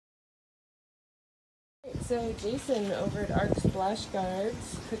So Jason over at Arc Splash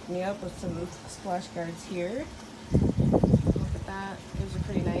Guards hooked me up with some splash guards here. Look at that, those are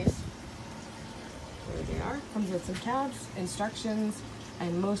pretty nice. There they are. Comes with some tabs, instructions,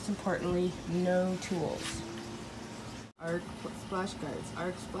 and most importantly, no tools. Arc Splash Guards.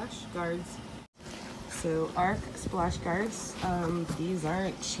 Arc Splash Guards. So Arc Splash Guards, these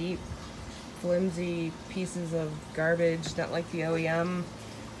aren't cheap, flimsy pieces of garbage, not like the OEM.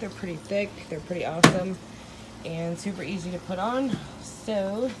 They're pretty thick, they're pretty awesome, and super easy to put on.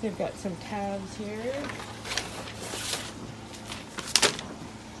 So they've got some tabs here.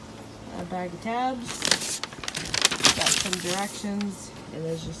 A bag of tabs. Got some directions, and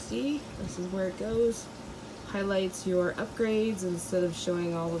as you see, this is where it goes. Highlights your upgrades instead of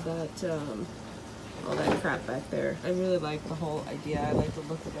showing all of that crap back there. I really like the whole idea. I like the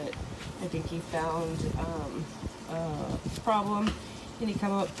look of it. I think he found a problem, and he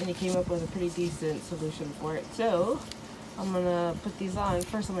came up with a pretty decent solution for it. So I'm gonna put these on.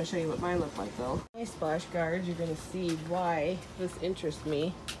 First, I'm gonna show you what mine look like though. My splash guards, you're gonna see why this interests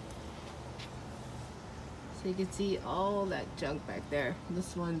me. So you can see all that junk back there.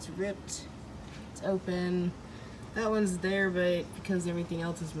 This one's ripped, it's open. That one's there, but because everything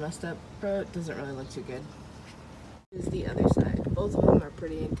else is messed up, it doesn't really look too good. This is the other side. Both of them are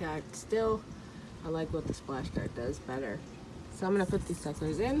pretty intact still. I like what the splash guard does better. So I'm gonna put these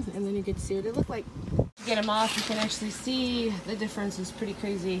suckers in, and then you get to see what they look like. Get them off, you can actually see the difference is pretty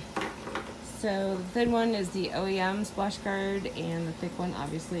crazy. So the thin one is the OEM splash guard, and the thick one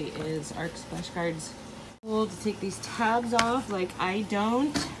obviously is Arc Splash Guards. Cool to take these tabs off, like I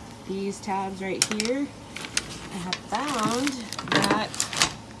don't. These tabs right here, I have found that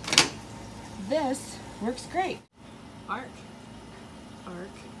this works great. Arc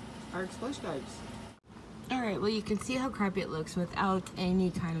Splash Guards. Alright, well you can see how crappy it looks without any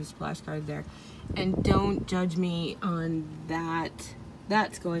kind of splash guard there. And don't judge me on that.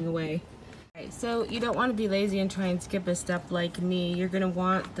 That's going away. Alright, so you don't want to be lazy and try and skip a step like me. You're going to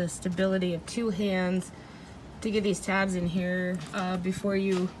want the stability of two hands to get these tabs in here before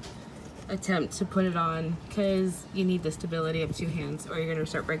you attempt to put it on, because you need the stability of two hands or you're going to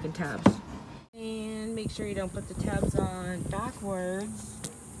start breaking tabs. And make sure you don't put the tabs on backwards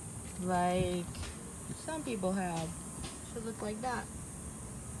like some people have. Should look like that,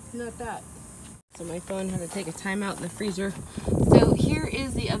 not that. So my phone had to take a timeout in the freezer. So here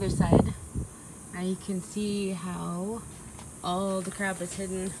is the other side. Now you can see how all the crap is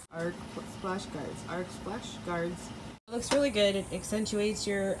hidden. Arc Splash Guards. Arc Splash Guards. It looks really good. It accentuates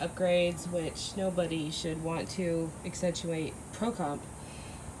your upgrades, which nobody should want to accentuate pro comp.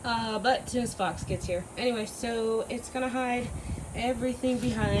 But since Fox gets here. Anyway, so it's gonna hide everything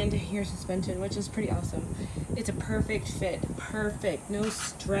behind your suspension, which is pretty awesome. It's a perfect fit. Perfect. No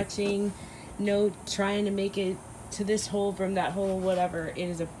stretching, no trying to make it to this hole from that hole, whatever. It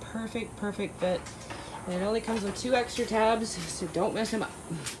is a perfect fit. And it only comes with 2 extra tabs, so don't mess them up.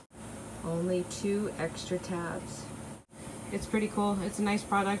 Only 2 extra tabs. It's pretty cool. It's a nice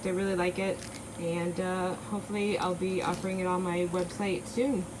product. I really like it. And hopefully I'll be offering it on my website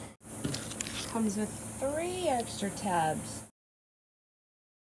soon. Comes with 3 extra tabs.